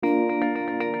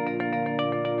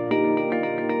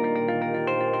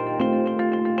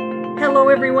Hello,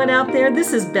 everyone out there.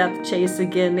 This is Beth Chase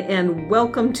again, and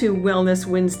welcome to Wellness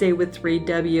Wednesday with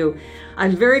 3W.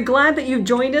 I'm very glad that you've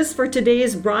joined us for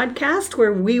today's broadcast,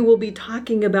 where we will be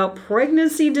talking about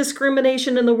pregnancy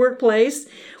discrimination in the workplace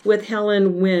with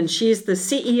Helen Wynn. She's the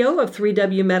CEO of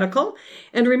 3W Medical.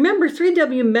 And remember,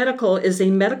 3W Medical is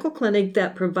a medical clinic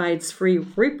that provides free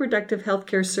reproductive health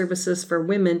care services for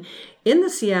women in the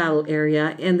Seattle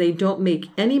area, and they don't make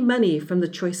any money from the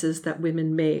choices that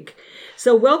women make.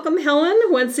 So welcome, Helen,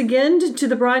 once again to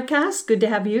the broadcast. Good to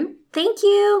have you. Thank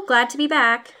you. Glad to be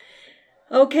back.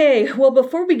 Okay, well,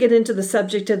 before we get into the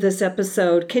subject of this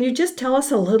episode, can you just tell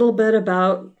us a little bit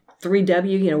about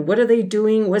 3W? What are they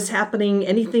doing? What's happening?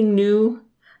 Anything new?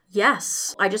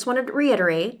 Yes. I just wanted to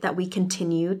reiterate that we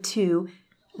continue to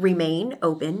remain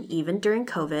open even during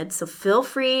COVID. So feel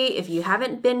free, if you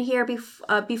haven't been here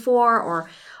before or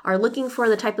are looking for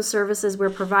the type of services we're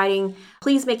providing,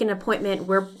 please make an appointment.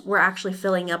 We're actually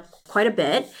filling up quite a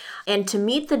bit. And to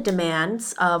meet the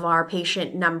demands of our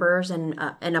patient numbers and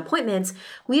appointments,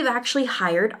 we've actually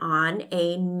hired on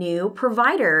a new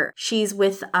provider. She's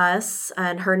with us,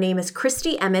 and her name is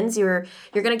Christy Emmons. You're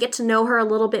going to get to know her a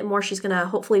little bit more. She's going to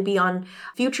hopefully be on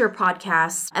future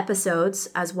podcast episodes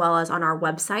as well as on our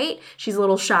website. She's a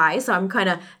little shy, so I'm kind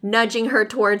of nudging her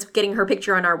towards getting her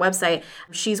picture on our website.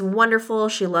 She's wonderful.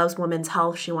 She loves women's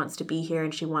health. She wants to be here,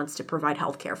 and she wants to provide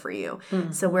healthcare for you.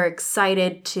 So we're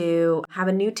excited to have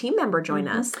a new team member join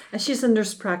us. And she's a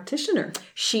nurse practitioner.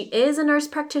 She is a nurse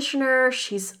practitioner.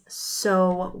 She's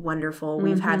so wonderful.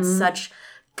 We've had such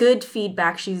good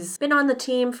feedback. She's been on the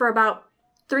team for about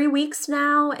 3 weeks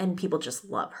now, and people just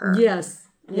love her. Yes.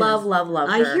 Love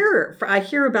her. I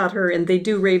hear about her, and they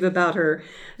do rave about her.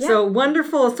 Yeah. So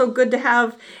wonderful. So good to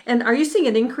have. And are you seeing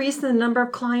an increase in the number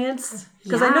of clients?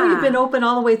 Because I know you've been open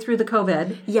all the way through the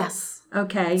COVID. Yes.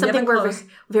 Okay. Something we're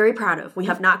very proud of. We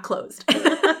have not closed.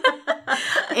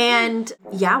 And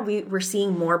yeah, we're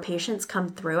seeing more patients come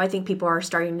through. I think people are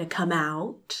starting to come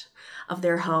out of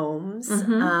their homes.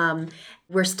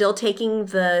 We're still taking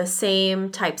the same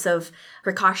types of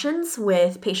precautions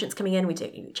with patients coming in. We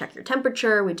check your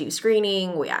temperature, we do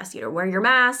screening, we ask you to wear your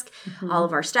mask. All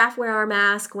of our staff wear our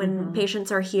mask when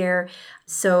patients are here.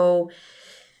 So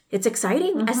it's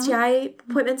exciting. STI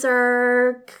appointments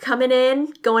are coming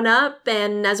in, going up,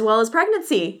 and as well as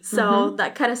pregnancy. So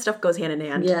that kind of stuff goes hand in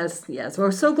hand. Yes.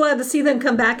 We're so glad to see them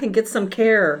come back and get some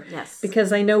care. Yes.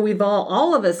 Because I know we've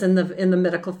all of us in the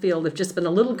medical field have just been a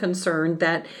little concerned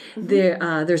that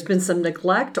there's been some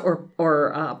neglect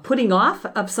or putting off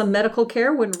of some medical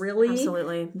care when really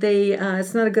absolutely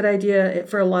it's not a good idea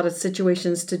for a lot of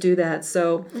situations to do that.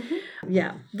 So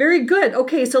yeah, very good.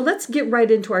 Okay, so let's get right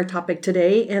into our topic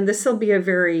today. And this will be a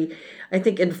very, I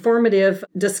think, informative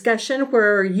discussion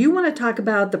where you want to talk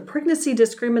about the pregnancy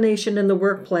discrimination in the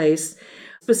workplace.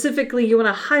 Specifically, you want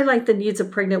to highlight the needs of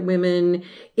pregnant women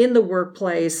in the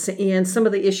workplace and some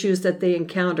of the issues that they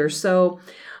encounter. So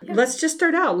let's just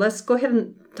start out. Let's go ahead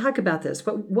and talk about this.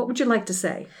 What would you like to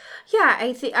say?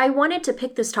 Yeah, I wanted to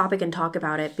pick this topic and talk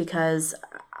about it because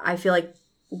I feel like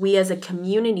we as a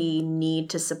community need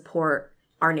to support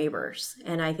our neighbors.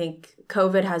 And I think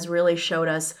COVID has really showed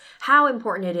us how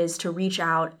important it is to reach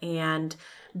out and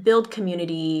build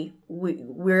community.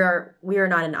 We are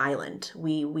not an island.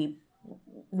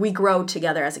 We grow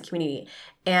together as a community.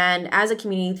 And as a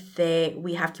community,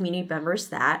 we have community members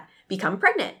that become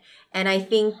pregnant. And I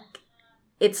think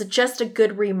it's just a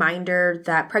good reminder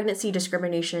that pregnancy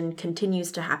discrimination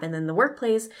continues to happen in the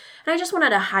workplace. And I just wanted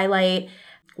to highlight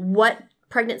what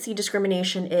pregnancy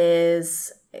discrimination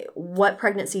is, what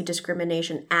Pregnancy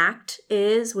Discrimination Act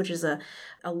is, which is a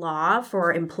law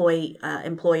for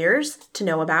employers to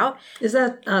know about. Is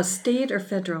that state or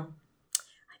federal?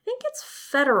 I think it's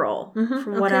federal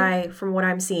from what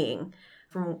I'm seeing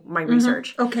from my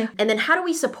research. Okay. And then how do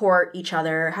we support each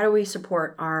other? How do we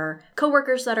support our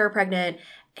coworkers that are pregnant?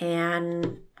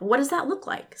 And what does that look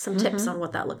like? Some tips on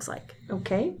what that looks like.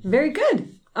 Okay. Very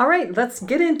good. All right, let's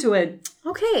get into it.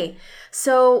 Okay,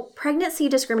 so pregnancy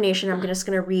discrimination, I'm just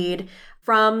going to read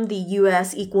from the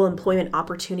U.S. Equal Employment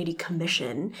Opportunity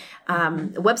Commission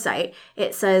website.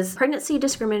 It says, pregnancy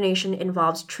discrimination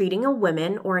involves treating a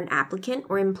woman or an applicant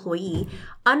or employee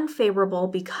unfavorable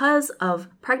because of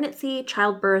pregnancy,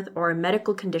 childbirth, or a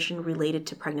medical condition related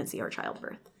to pregnancy or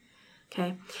childbirth.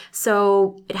 Okay,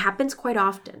 so it happens quite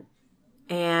often.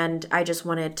 And I just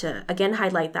wanted to, again,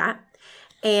 highlight that.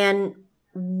 And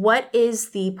what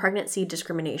is the Pregnancy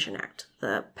Discrimination Act?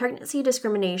 The Pregnancy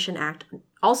Discrimination Act,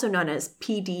 also known as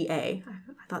PDA,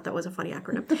 I thought that was a funny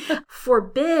acronym,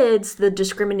 forbids the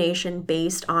discrimination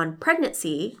based on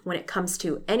pregnancy when it comes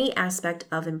to any aspect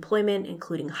of employment,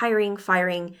 including hiring,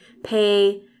 firing,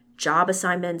 pay, job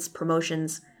assignments,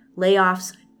 promotions,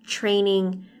 layoffs,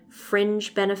 training,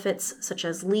 fringe benefits such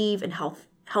as leave and health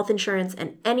insurance,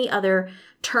 and any other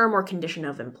term or condition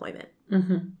of employment.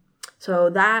 Mm-hmm. So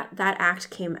that act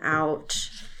came out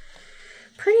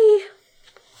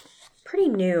pretty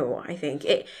new, I think.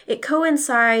 It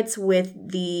coincides with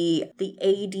the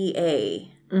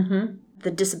ADA, Mm-hmm.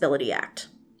 the Disability Act.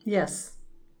 Yes.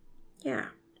 Yeah.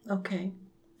 Okay.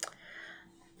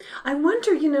 I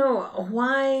wonder,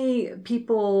 why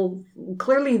people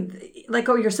clearly, like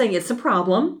what you're saying, it's a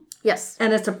problem. Yes.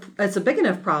 And it's a big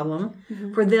enough problem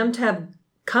for them to have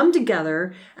come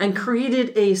together and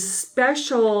created a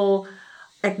special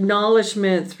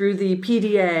acknowledgement through the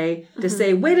PDA to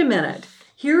say, wait a minute,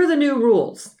 here are the new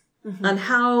rules on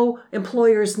how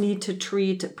employers need to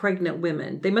treat pregnant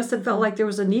women. They must have felt like there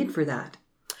was a need for that.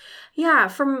 Yeah,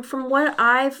 from what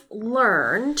I've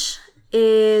learned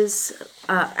is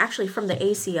actually from the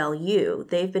ACLU,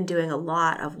 they've been doing a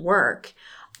lot of work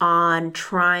on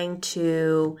trying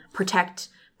to protect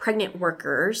pregnant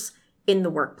workers in the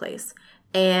workplace.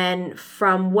 And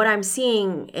from what I'm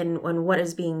seeing and what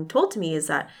is being told to me is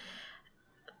that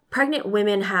pregnant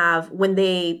women have, when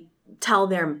they tell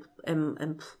their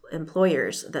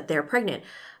employers that they're pregnant,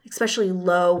 especially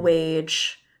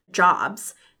low-wage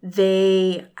jobs,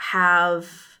 they have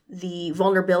the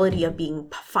vulnerability of being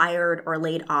fired or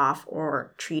laid off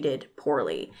or treated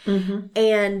poorly. Mm-hmm.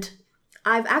 And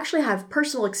I've actually had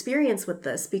personal experience with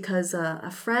this because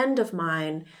a friend of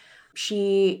mine,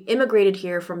 she immigrated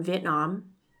here from Vietnam,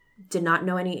 did not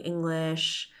know any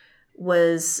English,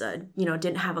 was,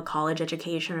 didn't have a college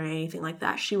education or anything like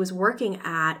that. She was working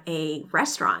at a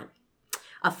restaurant,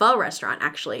 a pho restaurant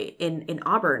actually in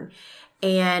Auburn.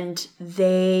 And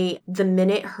the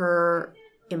minute her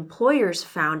employers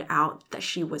found out that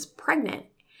she was pregnant,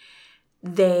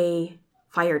 they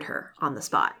fired her on the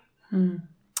spot. Mm.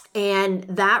 And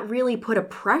that really put a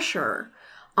pressure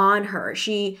on her.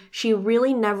 She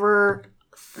really never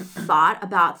thought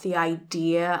about the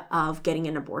idea of getting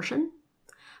an abortion,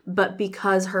 but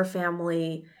because her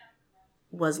family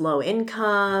was low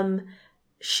income,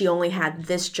 she only had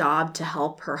this job to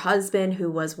help her husband,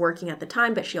 who was working at the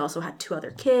time, but she also had 2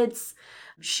 other kids.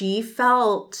 She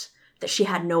felt that she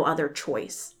had no other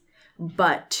choice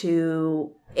but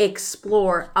to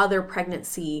explore other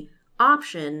pregnancy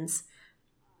options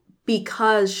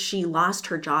because she lost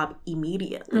her job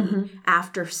immediately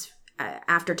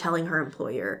after telling her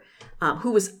employer,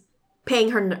 who was paying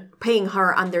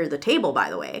her under the table, by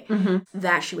the way,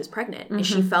 that she was pregnant. And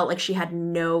she felt like she had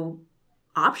no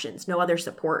options, no other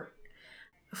support.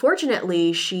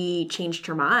 Fortunately, she changed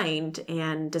her mind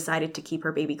and decided to keep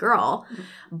her baby girl,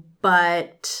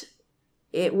 but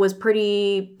it was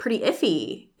pretty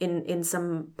iffy in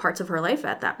some parts of her life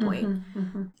at that point.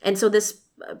 And so this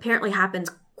apparently happens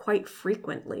quite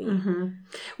frequently.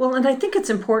 Well, and I think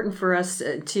it's important for us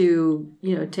to,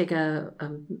 take a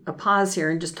pause here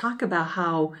and just talk about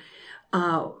how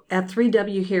at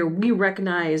 3W here, we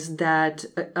recognize that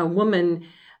a woman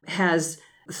has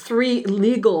 3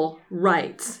 legal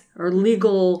rights or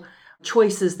legal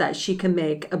choices that she can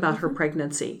make about her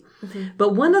pregnancy.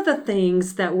 But one of the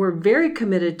things that we're very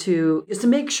committed to is to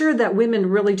make sure that women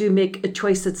really do make a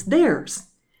choice that's theirs.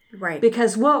 Right.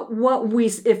 Because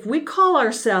if we call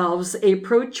ourselves a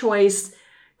pro-choice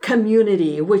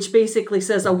community, which basically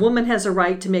says a woman has a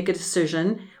right to make a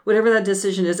decision, whatever that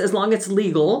decision is, as long as it's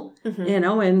legal,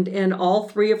 and all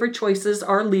 3 of her choices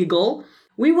are legal,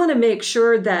 we want to make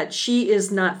sure that she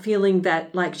is not feeling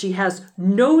that like she has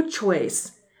no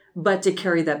choice but to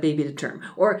carry that baby to term,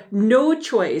 or no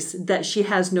choice that she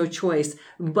has no choice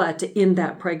but in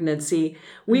that pregnancy.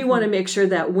 We want to make sure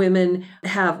that women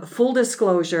have full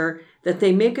disclosure, that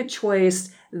they make a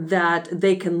choice that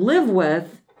they can live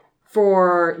with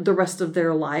for the rest of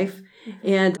their life.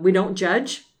 And we don't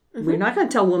judge. We're not going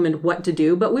to tell women what to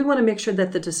do, but we want to make sure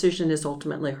that the decision is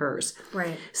ultimately hers.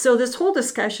 Right. So this whole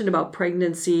discussion about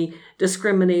pregnancy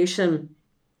discrimination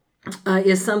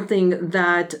is something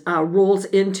that rolls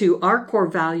into our core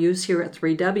values here at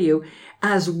 3W,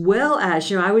 as well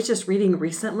as, I was just reading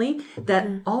recently that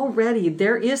already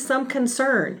there is some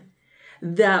concern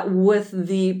that with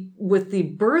the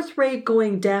birth rate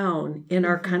going down in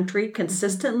our country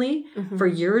consistently for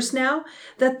years now,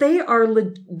 that they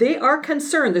are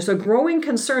concerned. There's a growing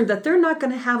concern that they're not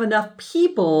going to have enough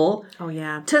people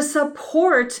to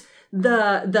support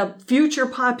the future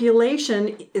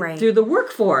population through the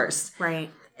workforce.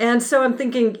 Right. And so I'm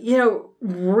thinking,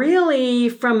 really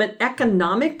from an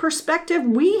economic perspective,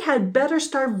 we had better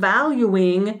start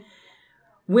valuing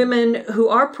women who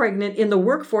are pregnant in the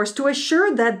workforce to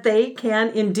assure that they can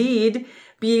indeed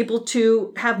be able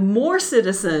to have more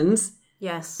citizens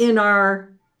yes. in our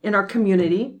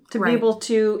community to Right. be able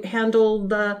to handle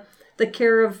the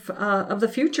care of the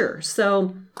future.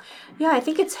 So yeah, I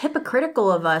think it's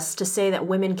hypocritical of us to say that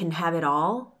women can have it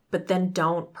all, but then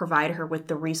don't provide her with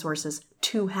the resources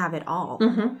to have it all.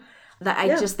 That I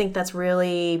just think that's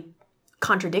really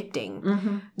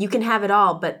contradicting. You can have it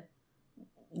all, but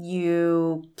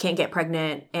you can't get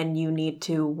pregnant and you need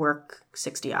to work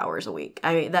 60 hours a week.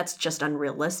 I mean, that's just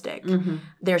unrealistic.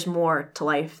 There's more to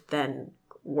life than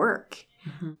work.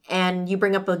 And you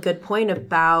bring up a good point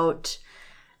about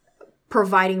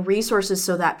providing resources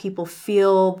so that people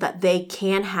feel that they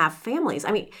can have families.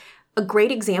 I mean, a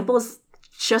great example is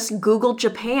just Google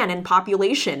Japan and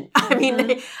population. I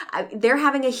mean, they're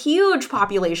having a huge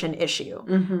population issue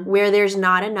where there's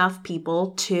not enough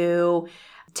people to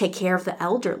take care of the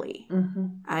elderly.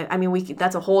 I mean,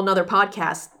 that's a whole nother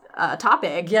podcast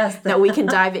topic that we can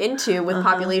dive into with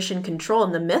population control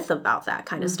and the myth about that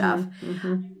kind of stuff.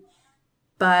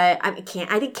 But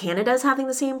I think Canada's having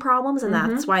the same problems, and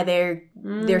that's why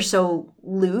they're so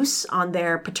loose on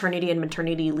their paternity and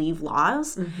maternity leave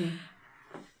laws.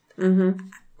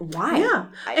 Why? Yeah.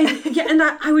 And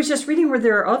I was just reading where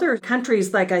there are other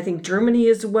countries, like I think Germany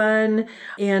is one,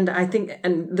 and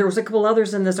there was a couple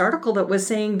others in this article that was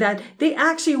saying that they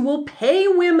actually will pay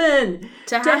women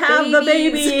to have the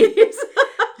babies.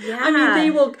 Yeah. I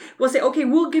mean, will say, okay,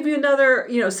 we'll give you another,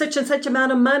 such and such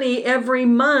amount of money every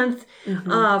month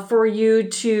for you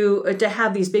to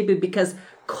have these babies, because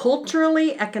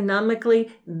culturally,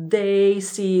 economically, they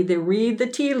read the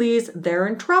tea leaves, they're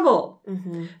in trouble.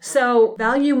 So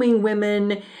valuing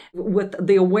women with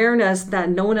the awareness that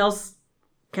no one else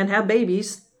can have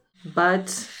babies,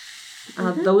 but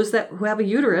those who have a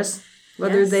uterus,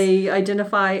 whether they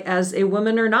identify as a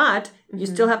woman or not, you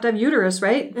still have to have uterus,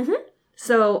 right?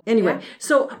 So anyway,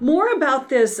 so more about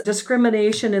this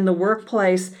discrimination in the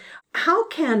workplace. How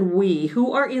can we,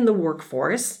 who are in the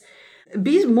workforce,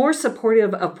 be more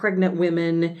supportive of pregnant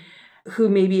women who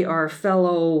maybe are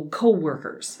fellow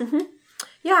coworkers?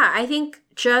 Yeah, I think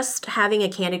just having a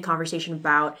candid conversation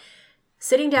about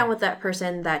sitting down with that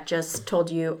person that just told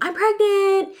you, I'm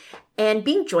pregnant, and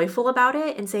being joyful about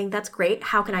it and saying, that's great.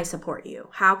 How can I support you?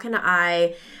 How can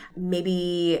I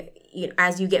maybe,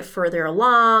 as you get further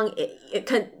along, it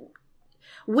could,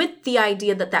 with the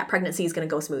idea that pregnancy is going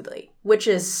to go smoothly, which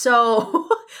is so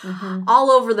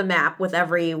all over the map with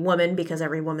every woman, because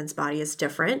every woman's body is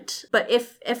different. But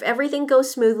if everything goes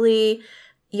smoothly,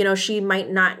 she might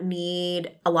not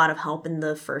need a lot of help in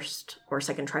the first or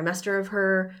second trimester of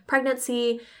her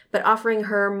pregnancy, but offering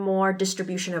her more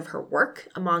distribution of her work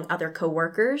among other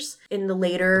coworkers in the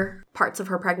later parts of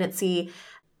her pregnancy.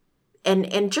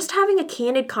 And just having a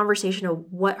candid conversation of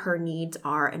what her needs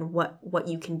are and what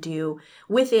you can do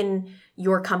within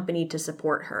your company to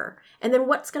support her. And then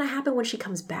what's going to happen when she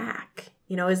comes back?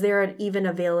 Is there even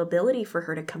availability for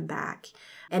her to come back?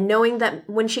 And knowing that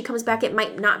when she comes back, it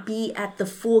might not be at the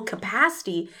full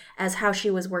capacity as how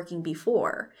she was working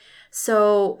before.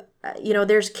 So,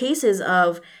 there's cases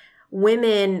of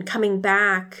women coming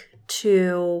back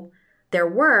to their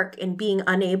work and being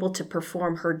unable to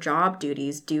perform her job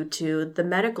duties due to the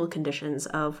medical conditions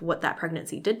of what that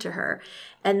pregnancy did to her,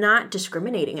 and not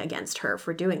discriminating against her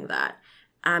for doing that.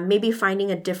 Maybe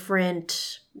finding a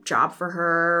different job for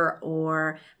her,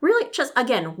 or really just,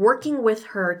 again, working with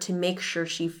her to make sure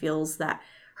she feels that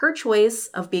her choice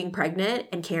of being pregnant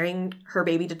and carrying her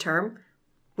baby to term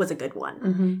was a good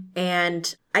one.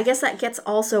 And I guess that gets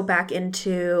also back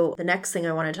into the next thing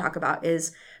I want to talk about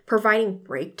is providing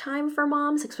break time for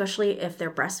moms, especially if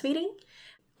they're breastfeeding.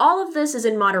 All of this is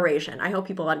in moderation. I hope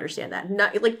people understand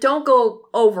that. Don't go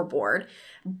overboard,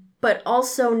 but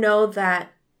also know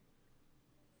that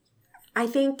I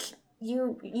think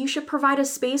you should provide a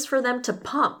space for them to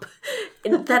pump.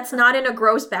 That's not in a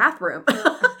gross bathroom.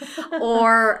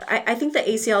 Or I think the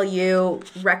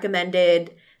ACLU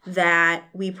recommended that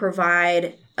we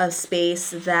provide a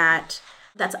space that's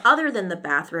other than the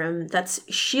bathroom, that's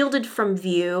shielded from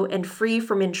view and free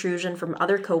from intrusion from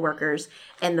other coworkers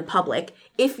and the public,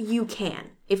 if you can.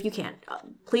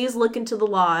 Please look into the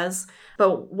laws.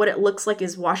 But what it looks like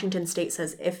is Washington State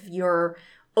says if you're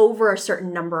over a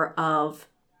certain number of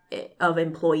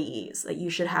employees, that you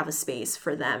should have a space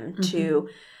for them to,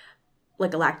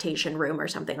 like a lactation room or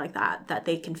something like that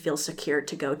they can feel secure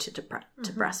to go to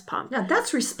breast pump. Yeah,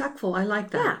 that's respectful. I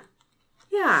like that.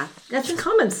 Yeah. That's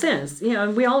common sense.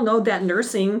 And we all know that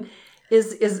nursing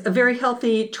is a very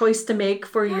healthy choice to make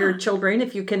for your children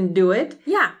if you can do it.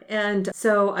 Yeah. And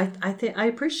so I think I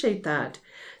appreciate that.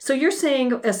 So you're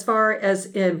saying, as far as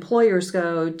employers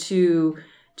go, to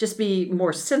just be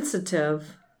more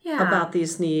sensitive about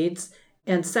these needs.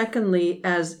 And secondly,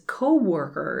 as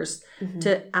coworkers,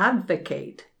 to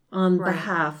advocate on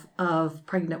behalf of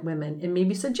pregnant women and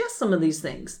maybe suggest some of these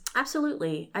things.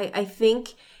 Absolutely. I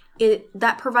think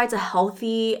that provides a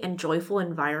healthy and joyful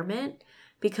environment,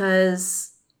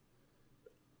 because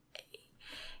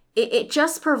it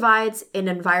just provides an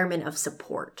environment of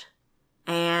support.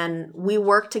 And we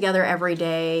work together every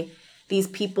day. These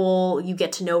people you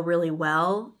get to know really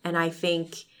well. And I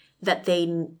think that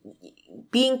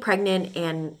being pregnant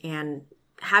and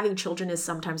having children is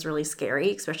sometimes really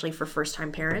scary, especially for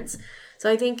first-time parents.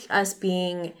 So I think us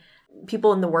being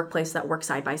people in the workplace that work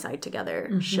side by side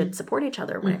together should support each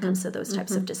other when it comes to those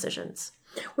types of decisions.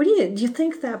 What do you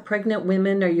think that pregnant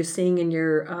women, are you seeing in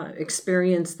your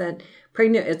experience that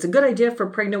it's a good idea for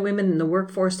pregnant women in the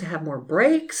workforce to have more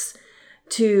breaks,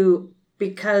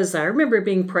 because I remember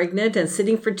being pregnant and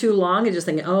sitting for too long and just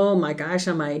thinking, oh my gosh,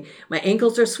 my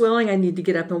ankles are swelling. I need to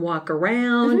get up and walk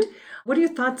around. What are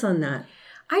your thoughts on that?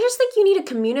 I just think you need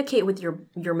to communicate with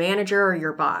your manager or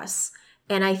your boss.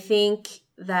 And I think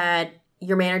that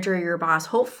your manager or your boss,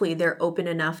 hopefully they're open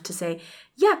enough to say,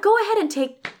 yeah, go ahead and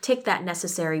take that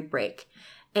necessary break.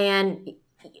 And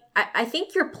I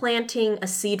think you're planting a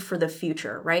seed for the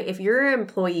future, right? If your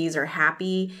employees are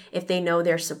happy, if they know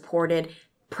they're supported,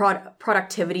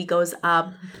 productivity goes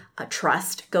up,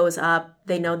 trust goes up,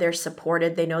 they know they're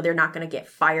supported, they know they're not going to get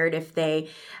fired if they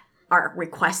are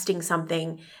requesting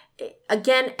something.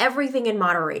 Again, everything in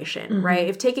moderation, right?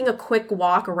 If taking a quick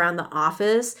walk around the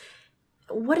office,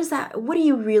 what do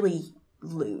you really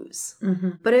lose?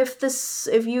 But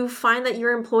if you find that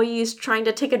your employee is trying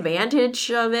to take advantage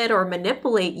of it or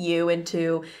manipulate you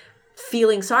into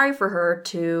feeling sorry for her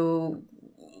to,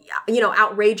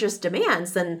 outrageous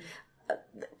demands, then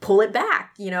pull it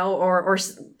back, or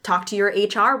talk to your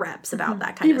HR reps about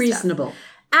that kind of stuff. Be reasonable.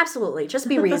 Absolutely. Just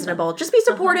be reasonable. Just be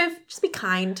supportive. Just be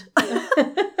kind.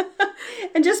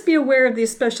 And just be aware of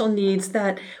these special needs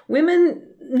that women,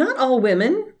 not all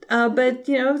women, but,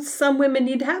 some women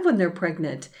need to have when they're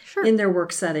pregnant in their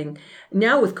work setting.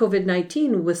 Now with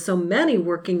COVID-19, with so many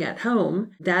working at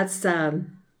home, that's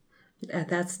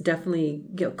definitely,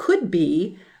 could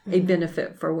be a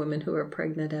benefit for women who are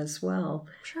pregnant as well.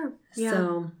 Sure. Yeah.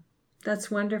 So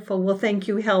that's wonderful. Well, thank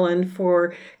you, Helen,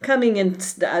 for coming and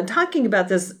talking about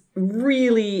this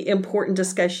really important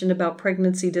discussion about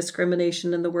pregnancy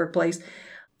discrimination in the workplace.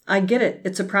 I get it.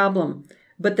 It's a problem,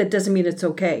 but that doesn't mean it's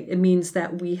okay. It means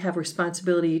that we have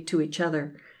responsibility to each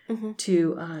other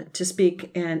to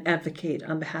speak and advocate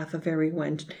on behalf of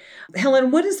everyone. Helen,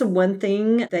 what is the one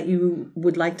thing that you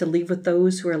would like to leave with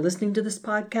those who are listening to this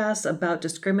podcast about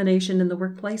discrimination in the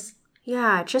workplace?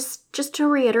 Yeah, just to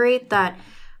reiterate that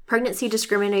pregnancy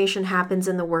discrimination happens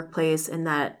in the workplace, and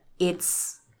that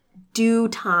it's due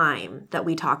time that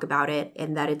we talk about it,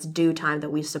 and that it's due time that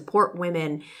we support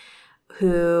women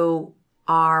who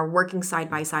are working side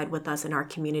by side with us in our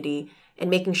community and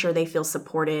making sure they feel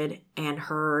supported and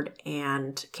heard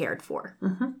and cared for.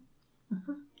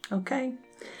 Okay.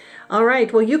 All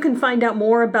right. Well, you can find out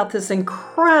more about this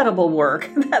incredible work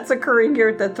that's occurring here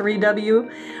at the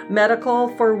 3W Medical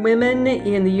for Women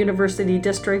in the University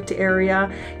District area.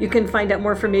 You can find out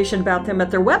more information about them at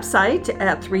their website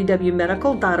at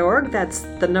 3wmedical.org. That's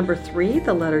the number 3,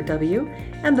 the letter W,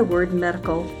 and the word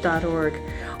medical.org.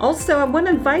 Also, I want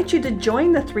to invite you to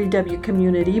join the 3W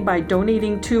community by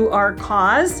donating to our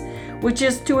cause, which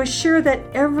is to assure that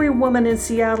every woman in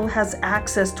Seattle has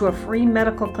access to a free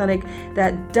medical clinic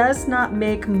that does not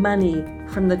make money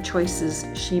from the choices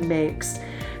she makes.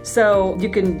 So you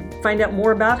can find out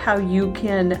more about how you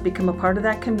can become a part of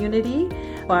that community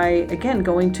by, again,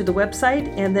 going to the website.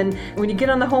 And then when you get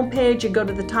on the homepage, you go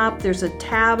to the top, there's a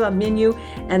tab, a menu,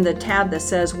 and the tab that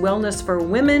says Wellness for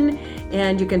Women.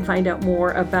 And you can find out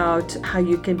more about how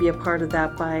you can be a part of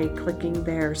that by clicking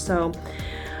there. So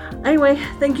anyway,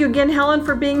 thank you again, Helen,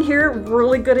 for being here.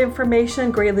 Really good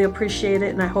information. Greatly appreciate it.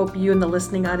 And I hope you and the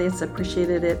listening audience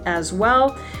appreciated it as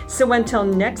well. So until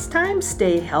next time,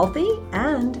 stay healthy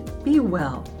and be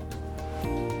well.